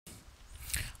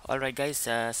Alright guys,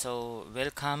 so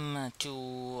welcome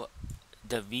to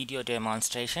the video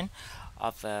demonstration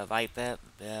of Viper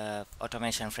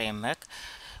automation framework.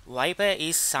 Viper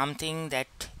is something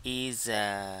that is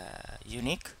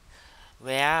unique,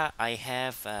 where I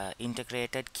have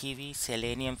integrated Kiwi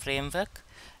Selenium framework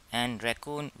and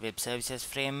Raccoon web services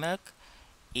framework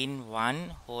in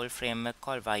one whole framework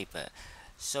called Viper.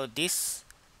 So this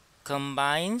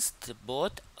combines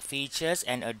both features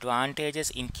and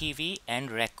advantages in Kiwi and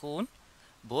Raccoon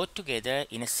both together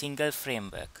in a single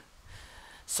framework.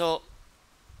 So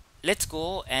let's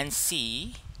go and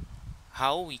see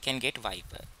how we can get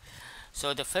Viper.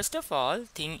 So the first of all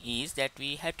thing is that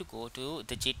we have to go to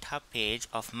the GitHub page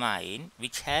of mine,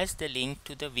 which has the link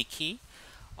to the wiki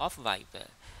of Viper.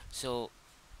 So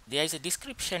there is a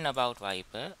description about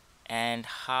Viper and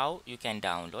how you can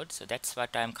download. So that's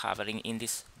what I'm covering in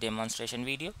this demonstration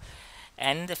video,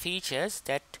 and the features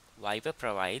that Viper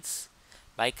provides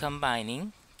by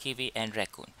combining Kiwi and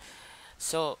Raccoon.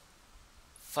 So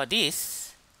for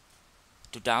this,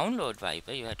 to download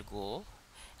Viper, you have to go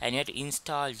and you have to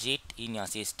install Git in your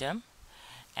system,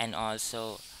 and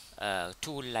also a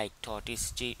tool like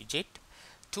Tortoise Git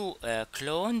to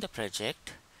clone the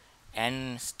project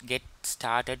and get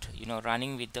started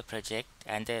running with the project.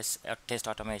 And there's a test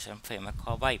automation framework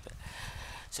called Viper.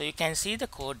 So you can see the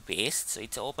code base. So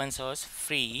it's open source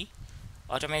free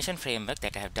automation framework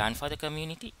that I have done for the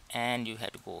community, and you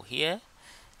have to go here,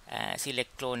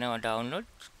 select clone or download,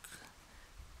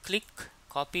 click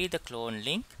copy the clone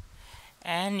link,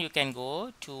 and you can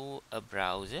go to a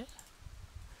browser.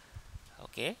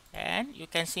 Okay, and you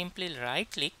can simply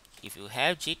right click. If you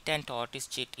have Git and Tortoise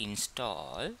Git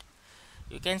installed,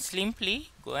 you can simply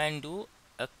go and do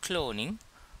a cloning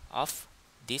of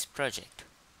this project.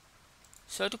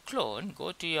 So to clone,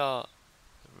 go to your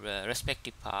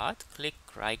respective path,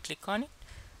 right click on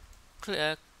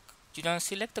it,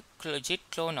 select the Git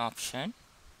clone option,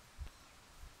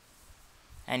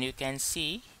 and you can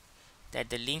see that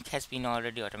the link has been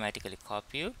already automatically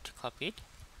copied.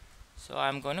 So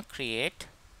I'm going to create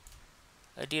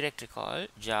a directory called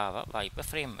Java Viper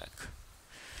Framework.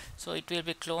 So it will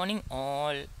be cloning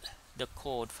all the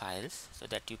code files so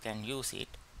that you can use it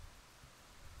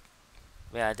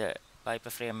where the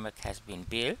Viper framework has been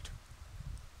built.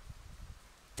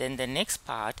 Then the next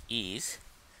part is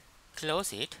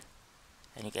close it,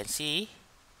 and you can see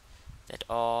that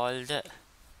all the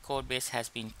code base has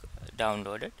been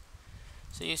downloaded.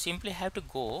 So you simply have to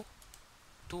go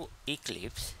to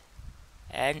Eclipse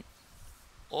and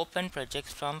open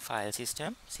projects from file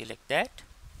system, select that,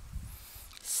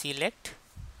 select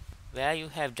where you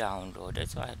have downloaded.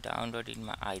 So I have downloaded in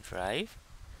my iDrive,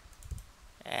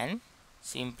 and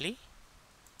simply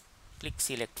click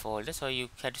select folder. So you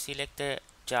have to select the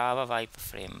Java Viper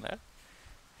framework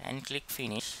and click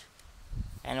finish,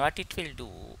 and what it will do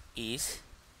is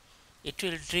it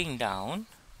will bring down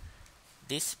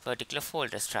this particular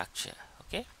folder structure.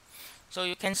 Okay, so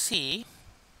you can see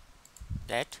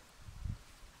that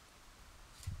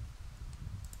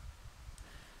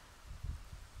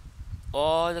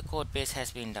all the code base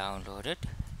has been downloaded,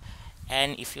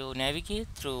 and if you navigate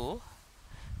through,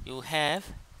 you have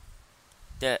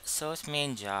the source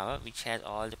main Java, which has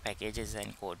all the packages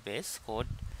and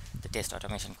the test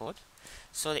automation code.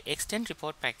 So the extend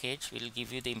report package will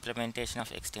give you the implementation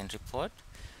of extend report,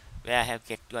 where I have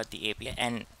got the API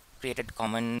and created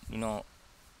common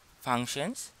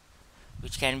functions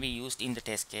which can be used in the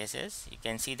test cases. You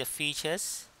can see the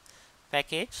features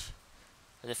package,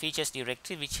 the features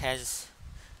directory, which has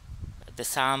the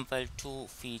sample 2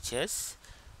 features.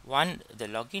 One, the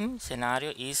login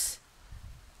scenario is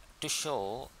to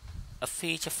show a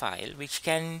feature file which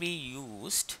can be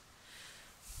used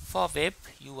for web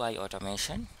UI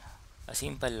automation, a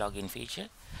simple login feature,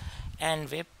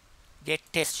 and web get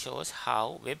test shows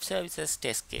how web services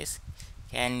test case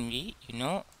can be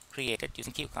created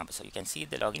using Cucumber. So you can see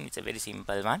the login, it's a very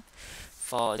simple one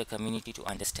for the community to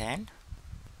understand.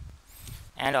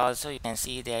 And also you can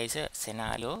see there is a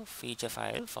scenario feature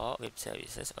file for web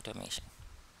services automation.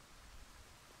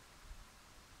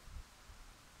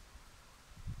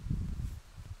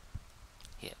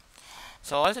 Here.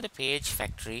 So also the page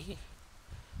factory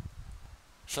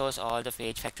shows all the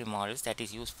page factory models that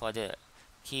is used for the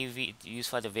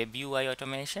web UI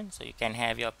automation. So you can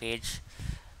have your page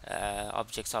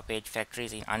objects or page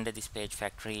factories under this page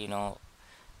factory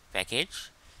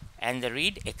package, and the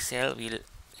read Excel will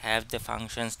have the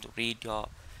functions to read your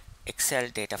Excel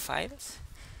data files,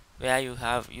 where you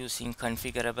have using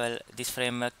configurable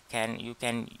you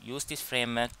can use this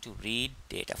framework to read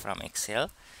data from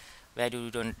Excel, where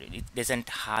it doesn't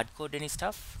hard code any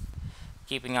stuff,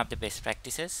 keeping up the best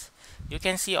practices. You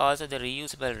can see also the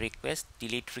reusable request,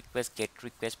 delete request, get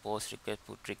request, post request,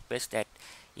 put request that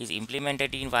is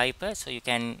implemented in Viper. So you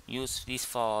can use this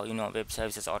for web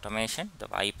services automation, the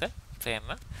Viper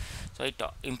framework. So it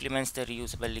implements the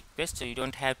reusable request, so you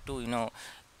don't have to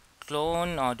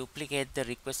clone or duplicate the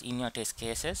request in your test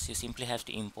cases. You simply have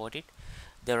to import it.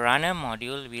 The runner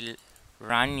module will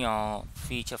run your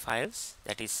feature files,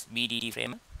 that is BDD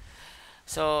framework.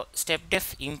 So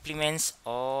step-def implements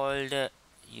all the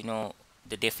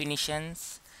the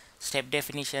definitions, step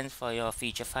definitions for your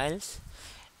feature files,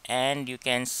 and you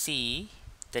can see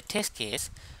the test case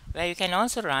where you can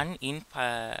also run in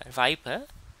Viper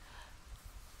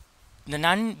the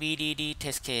non-BDD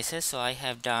test cases. So I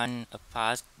have done a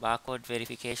past barcode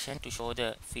verification to show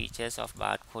the features of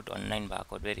barcode online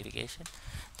barcode verification.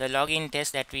 The login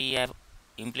test that we have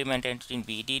implemented in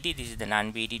BDD, this is the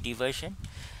non-BDD version.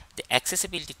 The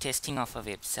accessibility testing of a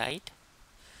website.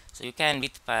 So you can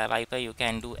with Viper you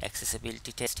can do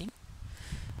accessibility testing,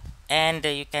 and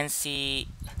you can see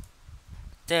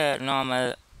the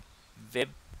normal web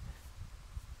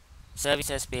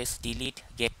services based delete,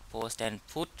 get, post, and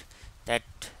put. That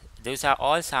those are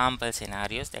all sample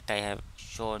scenarios that I have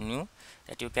shown you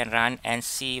that you can run and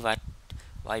see what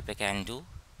Viper can do.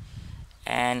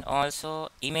 And also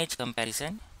image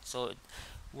comparison. So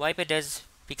Viper does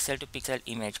pixel to pixel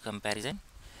image comparison.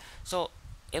 So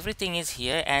everything is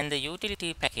here, and the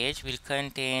utility package will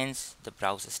contains the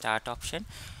browser start option.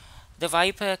 The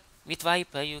Viper, with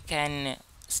Viper you can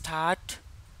start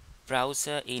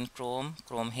browser in Chrome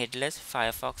headless,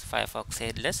 Firefox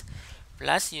headless,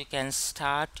 plus you can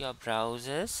start your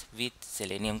browsers with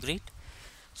Selenium Grid.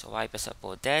 So Viper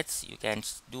support that. You can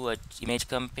do a image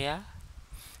compare.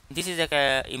 This is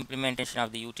a implementation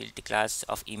of the utility class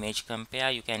of image compare.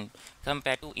 You can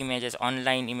compare two images,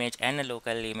 online image and a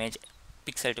local image,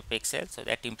 pixel to pixel. So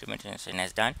that implementation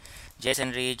has done.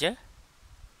 JSON reader.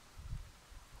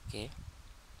 Okay.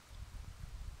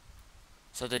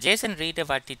 So the JSON reader,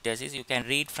 what it does is you can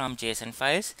read from JSON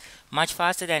files much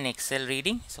faster than Excel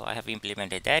reading. So I have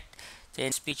implemented that.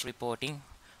 Then speech reporting.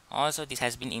 Also this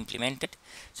has been implemented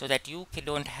so that you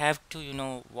don't have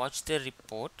to watch the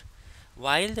report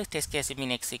while the test case is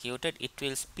being executed. It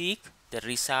will speak the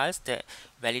results, the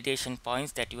validation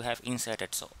points that you have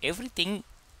inserted. So everything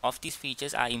of these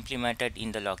features are implemented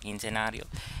in the login scenario,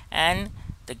 and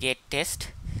the get test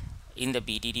in the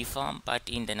BDD form, but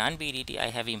in the non-BDD I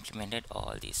have implemented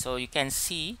all these. So you can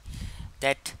see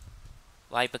that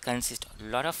Viper consists of a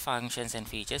lot of functions and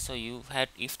features. So you had,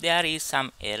 if there is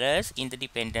some errors in the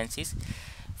dependencies,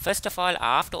 first of all,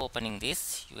 after opening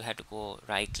this, you have to go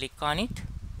right click on it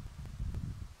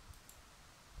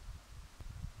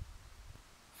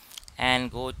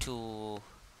and go to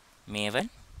Maven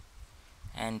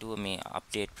and do a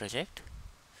update project.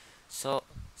 So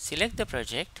select the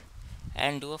project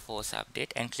and do a force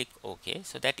update and click OK,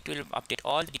 so that it will update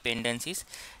all the dependencies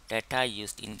that are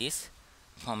used in this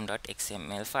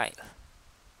form.xml file.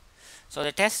 So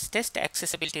the test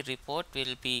accessibility report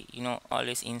will be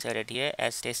always inserted here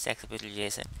as test accessibility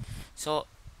JSON. So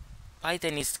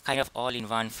Python is kind of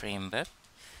all-in-one framework.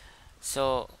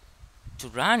 So to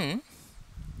run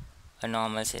a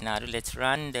normal scenario, let's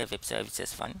run the web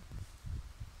services one.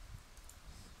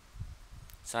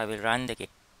 So I will run the get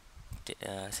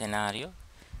scenario,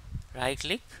 right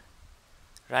click,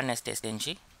 run as test ng.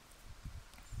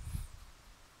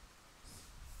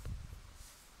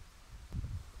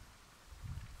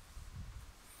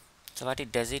 So what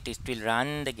it does, it will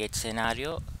run the get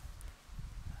scenario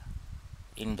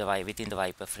in the within the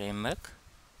Viper framework.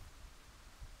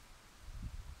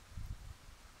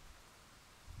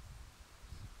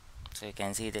 So you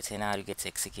can see the scenario gets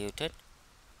executed.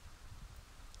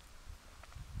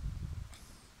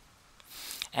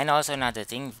 And also another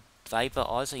thing, Viper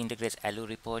also integrates ALU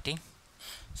reporting.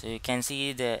 So you can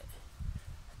see the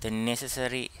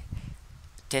necessary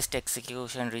test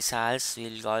execution results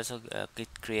will also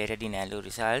get created in ALU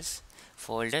results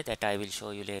folder that I will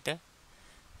show you later.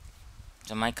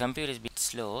 So my computer is a bit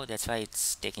slow, that's why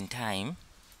it's taking time.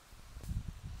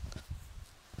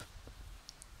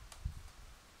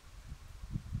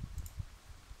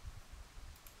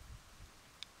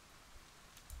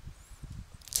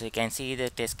 So you can see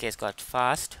the test case got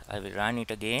fast. I will run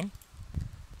it again.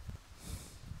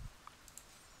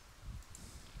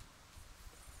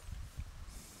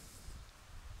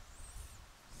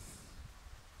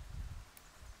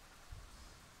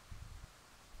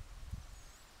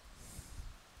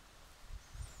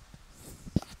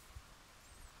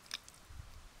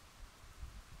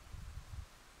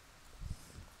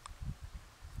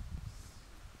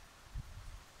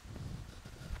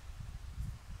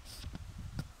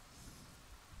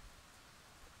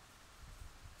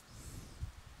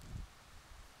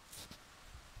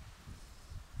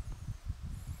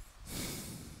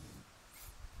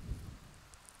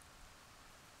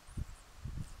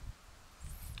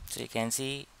 So you can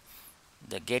see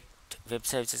the get web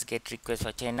services get requests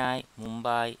for Chennai,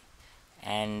 Mumbai,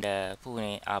 and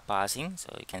Pune are passing.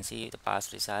 So you can see the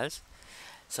past results.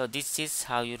 So this is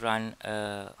how you run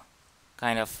a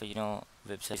kind of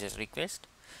web services request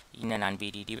in an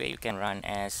unbdd way. You can run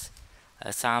as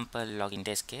a sample login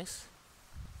test case.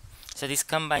 So this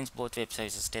combines both web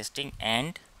services testing,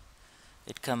 and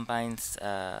it combines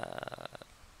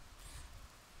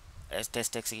as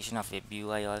test execution of web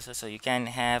UI also. So you can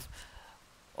have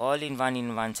all in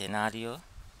one scenario.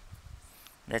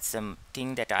 That's the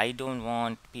thing that I don't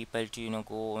want people to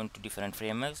go on to different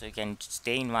frameworks. So you can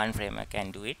stay in one framework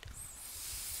and do it.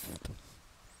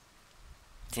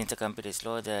 Since the computer is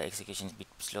slow, the execution is a bit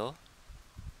slow.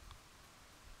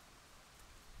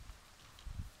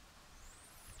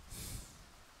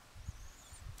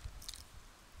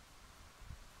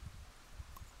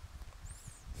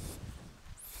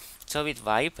 So with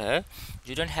Viper,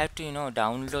 you don't have to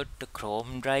download the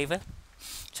Chrome driver.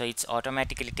 So it's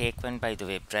automatically taken by the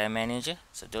WebDriver manager.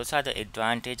 So those are the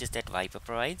advantages that Viper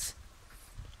provides.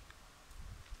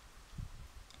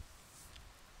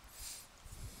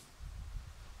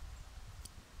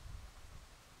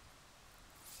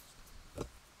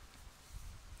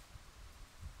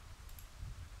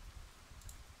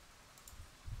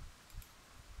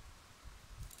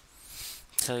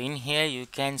 So in here you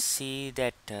can see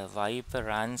that Viper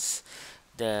runs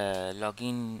the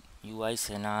login UI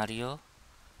scenario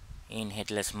in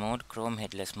headless mode, Chrome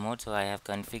headless mode. So I have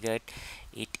configured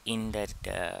it in that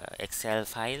Excel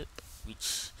file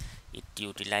which it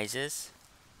utilizes.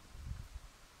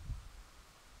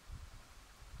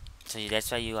 So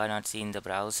that's why you are not seeing the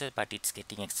browser, but it's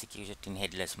getting executed in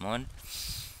headless mode.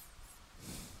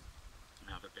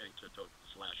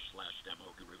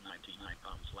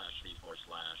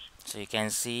 So you can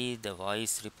see the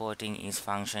voice reporting is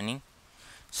functioning.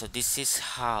 So this is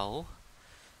how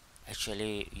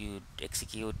actually you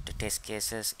execute the test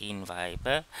cases in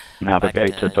Viper.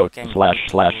 Navigate to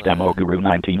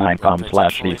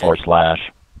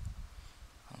 //demoguru99.com/v4/.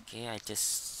 Okay, I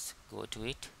just go to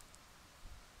it.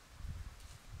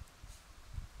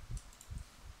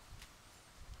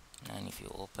 And if you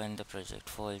open the project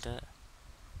folder,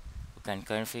 you can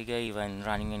configure even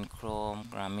running in Chrome,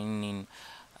 running in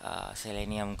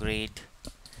Selenium Grid.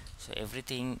 So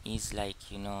everything is like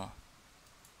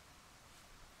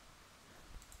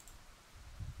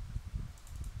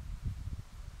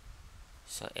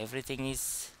so everything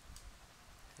is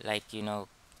like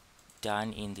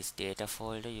done in this data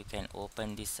folder. You can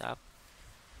open this up.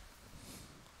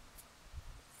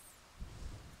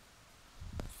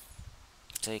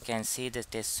 So you can see the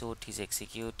test suite is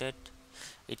executed.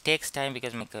 It takes time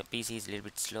because my PC is a little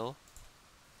bit slow.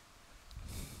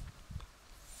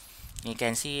 You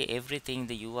can see everything,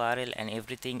 the URL and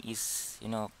everything is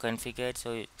configured.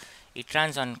 So it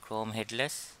runs on Chrome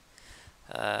headless.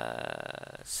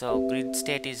 So grid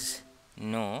state is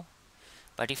no,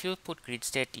 but if you put grid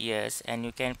state yes, and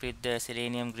you can put the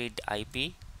Selenium Grid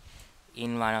IP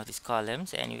in one of these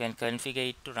columns, and you can configure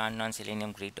it to run on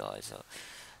Selenium Grid also.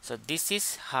 So this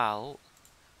is how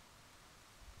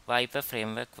Viper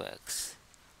framework works.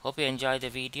 Hope you enjoy the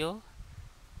video,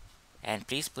 and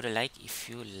please put a like if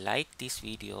you like this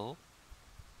video.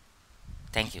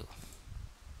 Thank you.